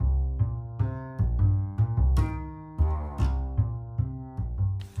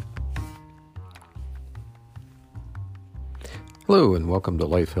Hello and welcome to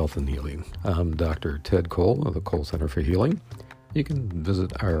Life, Health, and Healing. I'm Dr. Ted Cole of the Cole Center for Healing. You can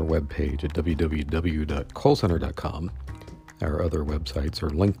visit our webpage at www.colecenter.com. Our other websites are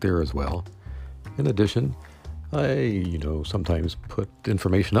linked there as well. In addition, I sometimes put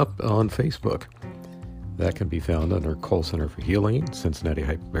information up on Facebook. That can be found under Cole Center for Healing, Cincinnati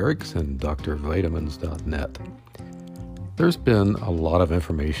Hyperbarics, and drvitamins.net. There's been a lot of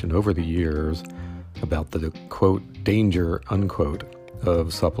information over the years about the, quote, danger, unquote,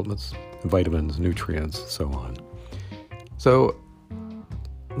 of supplements, vitamins, nutrients, so on. So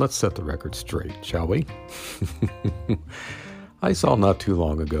let's set the record straight, shall we? I saw not too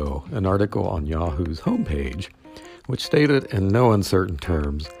long ago an article on Yahoo's homepage which stated in no uncertain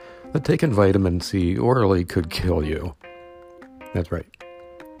terms that taking vitamin C orally could kill you. That's right.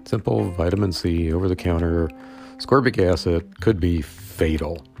 Simple vitamin C over-the-counter ascorbic acid could be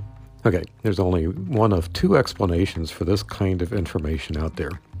fatal. Okay, there's only one of two explanations for this kind of information out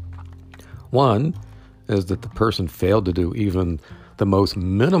there. One is that the person failed to do even the most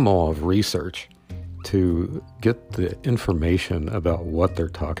minimal of research to get the information about what they're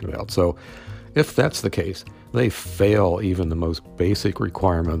talking about. So if that's the case, they fail even the most basic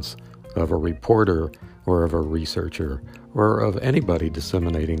requirements of a reporter or of a researcher or of anybody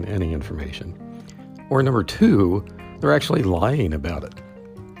disseminating any information. Or number two, they're actually lying about it.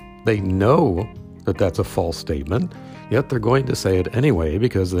 They know that that's a false statement, yet they're going to say it anyway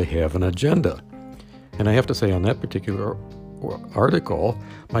because they have an agenda. And I have to say on that particular article,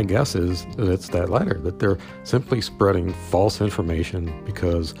 my guess is that it's that latter, that they're simply spreading false information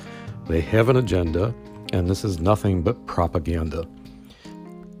because they have an agenda, and this is nothing but propaganda.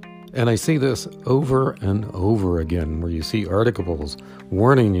 And I see this over and over again, where you see articles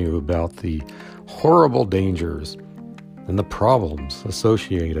warning you about the horrible dangers and the problems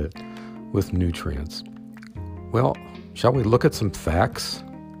associated with nutrients. Well, shall we look at some facts?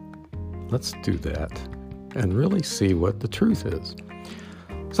 Let's do that and really see what the truth is.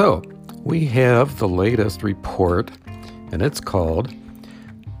 So, we have the latest report, and it's called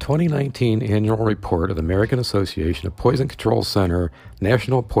 2019 Annual Report of the American Association of Poison Control Center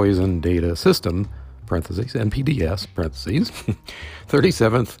National Poison Data System, parentheses, NPDS, parentheses,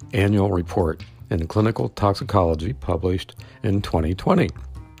 37th Annual Report in Clinical Toxicology, published in 2020.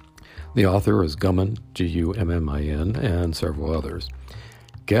 The author is Gummin, Gummin, and several others.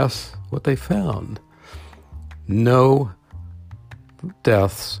 Guess what they found? No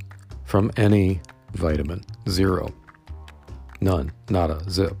deaths from any vitamin. Zero. None. Nada.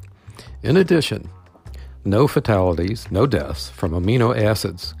 Zip. In addition, no fatalities, no deaths from amino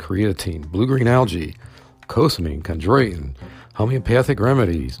acids, creatine, blue-green algae, cosamine, chondroitin, homeopathic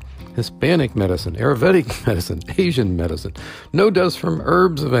remedies, Hispanic medicine, Ayurvedic medicine, Asian medicine. No deaths from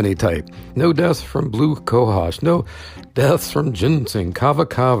herbs of any type. No deaths from blue cohosh. No deaths from ginseng, kava,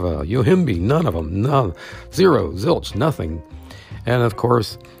 yohimbe. None of them. None. Zero. Zilch. Nothing. And of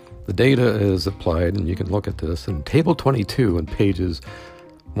course, the data is applied, and you can look at this in Table 22 in pages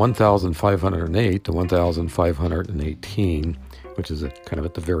 1,508 to 1,518, which is kind of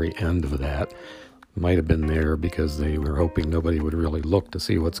at the very end of that. Might have been there because they were hoping nobody would really look to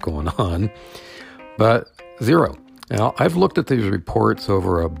see what's going on. But zero. Now, I've looked at these reports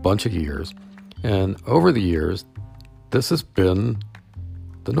over a bunch of years, and over the years, this has been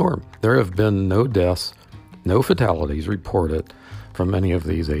the norm. There have been no deaths, no fatalities reported from any of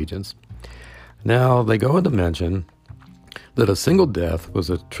these agents. Now, they go on to mention that a single death was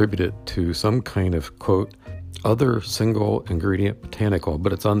attributed to some kind of, quote, other single ingredient botanical,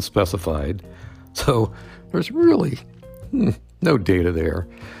 but it's unspecified. So there's really no data there.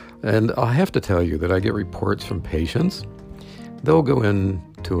 And I have to tell you that I get reports from patients. They'll go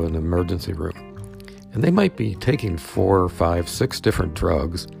into an emergency room, and they might be taking 4, 5, 6 different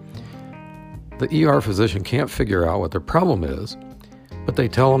drugs. The ER physician can't figure out what their problem is, but they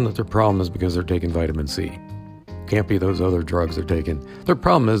tell them that their problem is because they're taking vitamin C. Can't be those other drugs they're taking. Their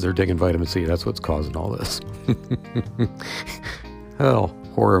problem is they're taking vitamin C. That's what's causing all this. Hell,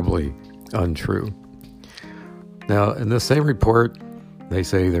 horribly untrue. Now, in this same report, they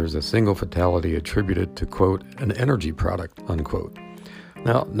say there's a single fatality attributed to, quote, an energy product, unquote.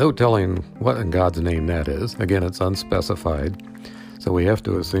 Now, no telling what in God's name that is. Again, it's unspecified, so we have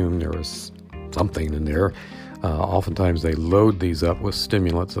to assume there is something in there. Oftentimes, they load these up with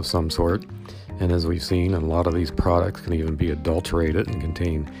stimulants of some sort, and as we've seen, a lot of these products can even be adulterated and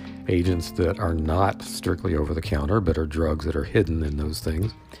contain agents that are not strictly over-the-counter, but are drugs that are hidden in those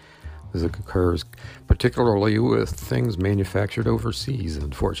things. This occurs particularly with things manufactured overseas,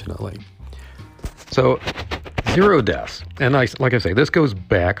 unfortunately. So, 0 deaths. And like I say, this goes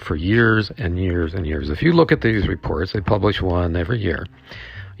back for years and years and years. If you look at these reports, they publish one every year,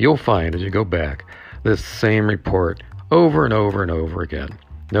 you'll find as you go back this same report over and over and over again.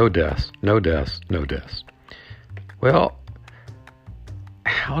 No deaths, no deaths, no deaths. Well,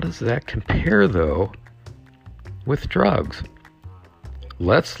 how does that compare, though, with drugs?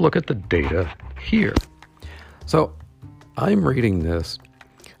 Let's look at the data here. So I'm reading this.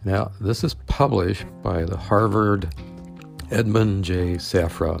 Now, this is published by the Harvard Edmund J.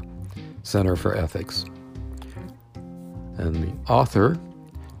 Safra Center for Ethics. And the author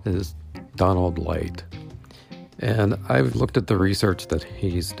is Donald Light. And I've looked at the research that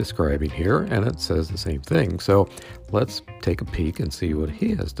he's describing here, and it says the same thing. So let's take a peek and see what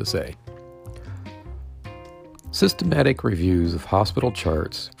he has to say. Systematic reviews of hospital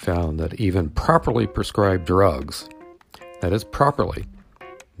charts found that even properly prescribed drugs, that is properly,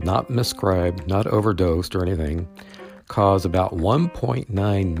 not miscribed, not overdosed or anything, cause about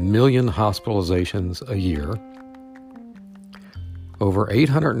 1.9 million hospitalizations a year. Over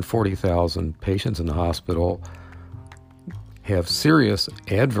 840,000 patients in the hospital have serious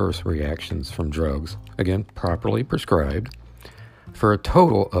adverse reactions from drugs, again, properly prescribed, for a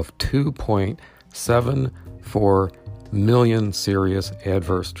total of 2.74 million serious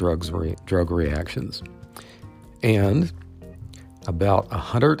adverse drug reactions. And about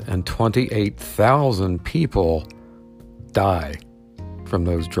 128,000 people die from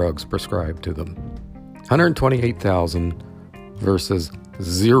those drugs prescribed to them. 128,000 versus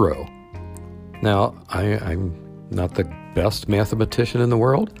 0. Now, I'm not the best mathematician in the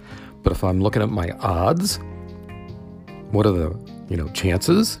world, but if I'm looking at my odds, what are the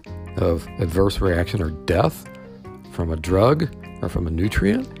chances of adverse reaction or death from a drug or from a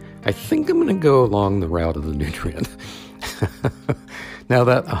nutrient? I think I'm going to go along the route of the nutrient. Now,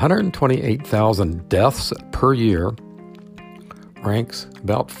 that 128,000 deaths per year ranks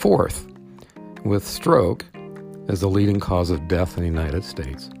about 4th, with stroke as the leading cause of death in the United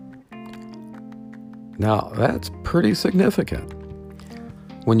States. Now, that's pretty significant.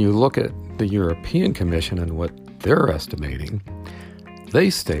 When you look at the European Commission and what they're estimating, they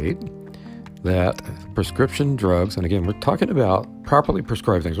state that prescription drugs, and again, we're talking about properly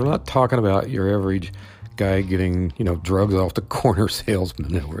prescribed things. We're not talking about your average guy getting, drugs off the corner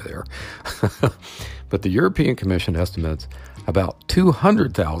salesman over there. But the European Commission estimates about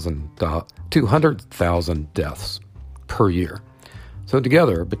 200,000 deaths per year. So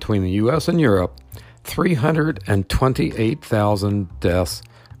together, between the U.S. and Europe, 328,000 deaths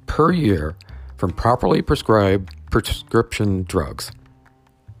per year from properly prescribed prescription drugs.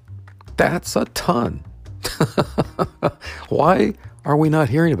 That's a ton. Why are we not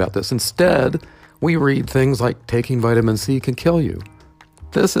hearing about this? Instead, we read things like taking vitamin C can kill you.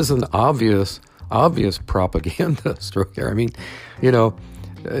 This is an obvious propaganda stroke here. I mean,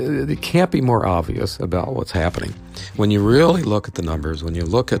 it can't be more obvious about what's happening. When you really look at the numbers, when you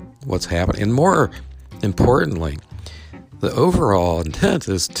look at what's happening, and more importantly, the overall intent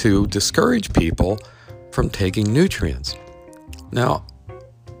is to discourage people from taking nutrients. Now,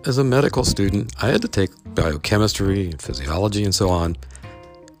 as a medical student, I had to take biochemistry and physiology and so on.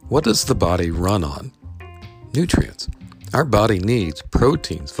 What does the body run on? Nutrients. Our body needs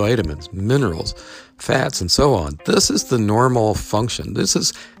proteins, vitamins, minerals, fats, and so on. This is the normal function. This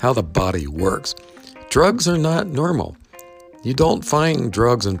is how the body works. Drugs are not normal. You don't find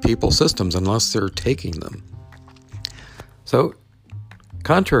drugs in people's systems unless they're taking them. So,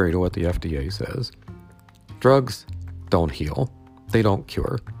 contrary to what the FDA says, drugs don't heal. They don't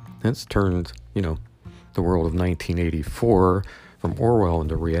cure. It's turned, the world of 1984 from Orwell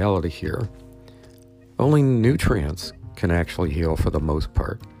into reality here. Only nutrients can actually heal for the most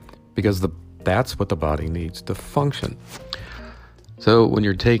part, because that's what the body needs to function. So when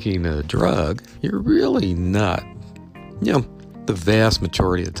you're taking a drug, you're really not, the vast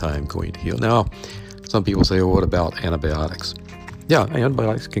majority of the time going to heal. Now, some people say, well, what about antibiotics? Yeah,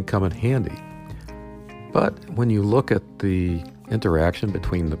 antibiotics can come in handy. But when you look at the interaction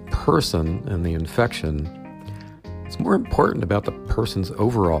between the person and the infection, it's more important about the person's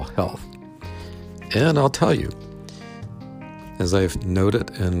overall health. And I'll tell you, as I've noted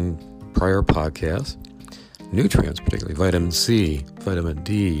in prior podcasts, nutrients, particularly vitamin C, vitamin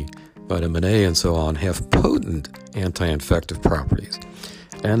D, vitamin A, and so on, have potent anti-infective properties,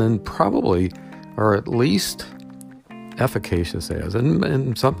 and then probably are at least efficacious as, and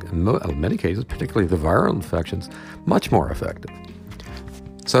in many cases, particularly the viral infections, much more effective.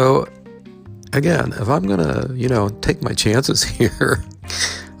 So, again, if I'm going to, take my chances here,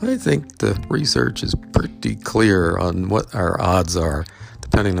 I think the research is pretty clear on what our odds are to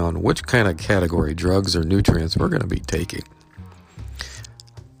depending on which kind of category drugs or nutrients we're going to be taking.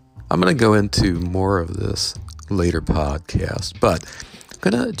 I'm going to go into more of this later podcast, but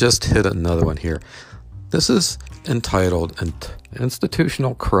I'm going to just hit another one here. This is entitled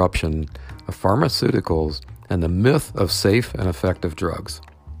Institutional Corruption of Pharmaceuticals and the Myth of Safe and Effective Drugs.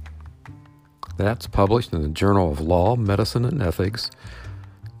 That's published in the Journal of Law, Medicine, and Ethics,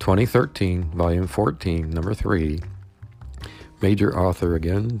 2013, Volume 14, Number 3. Major author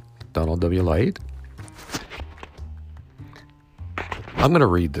again, Donald W. Light. I'm going to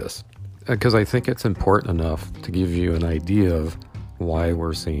read this because I think it's important enough to give you an idea of why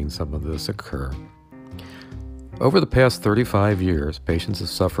we're seeing some of this occur. Over the past 35 years, patients have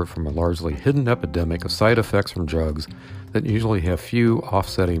suffered from a largely hidden epidemic of side effects from drugs that usually have few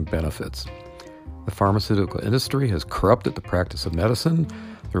offsetting benefits. The pharmaceutical industry has corrupted the practice of medicine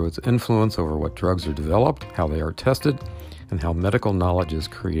through its influence over what drugs are developed, how they are tested, and how medical knowledge is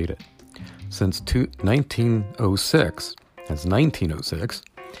created. Since 1906,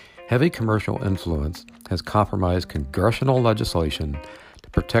 heavy commercial influence has compromised congressional legislation to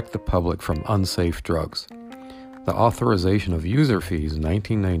protect the public from unsafe drugs. The authorization of user fees in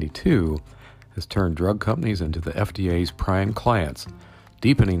 1992 has turned drug companies into the FDA's prime clients,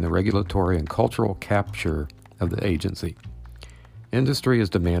 deepening the regulatory and cultural capture of the agency. Industry has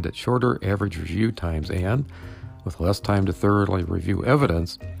demanded shorter average review times and, with less time to thoroughly review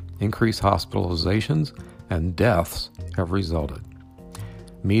evidence, increased hospitalizations and deaths have resulted.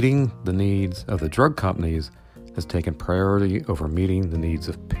 Meeting the needs of the drug companies has taken priority over meeting the needs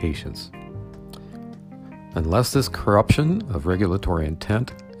of patients. Unless this corruption of regulatory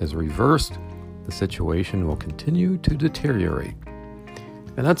intent is reversed, the situation will continue to deteriorate.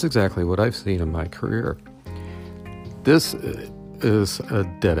 And that's exactly what I've seen in my career. This is a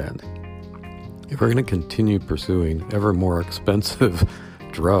dead end. If we're going to continue pursuing ever more expensive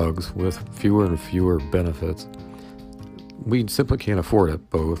drugs with fewer and fewer benefits, we simply can't afford it,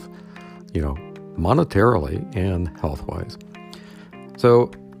 both, monetarily and health-wise.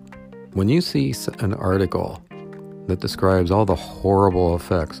 So when you see an article that describes all the horrible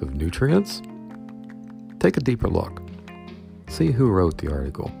effects of nutrients, take a deeper look. See who wrote the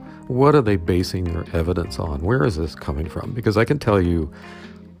article. What are they basing their evidence on? Where is this coming from? Because I can tell you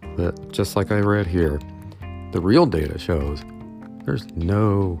that, just like I read here, the real data shows there's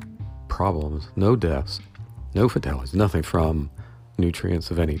no problems, no deaths, no fatalities, nothing from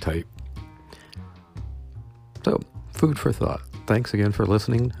nutrients of any type. So, food for thought. Thanks again for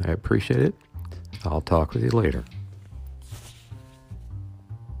listening. I appreciate it. I'll talk with you later.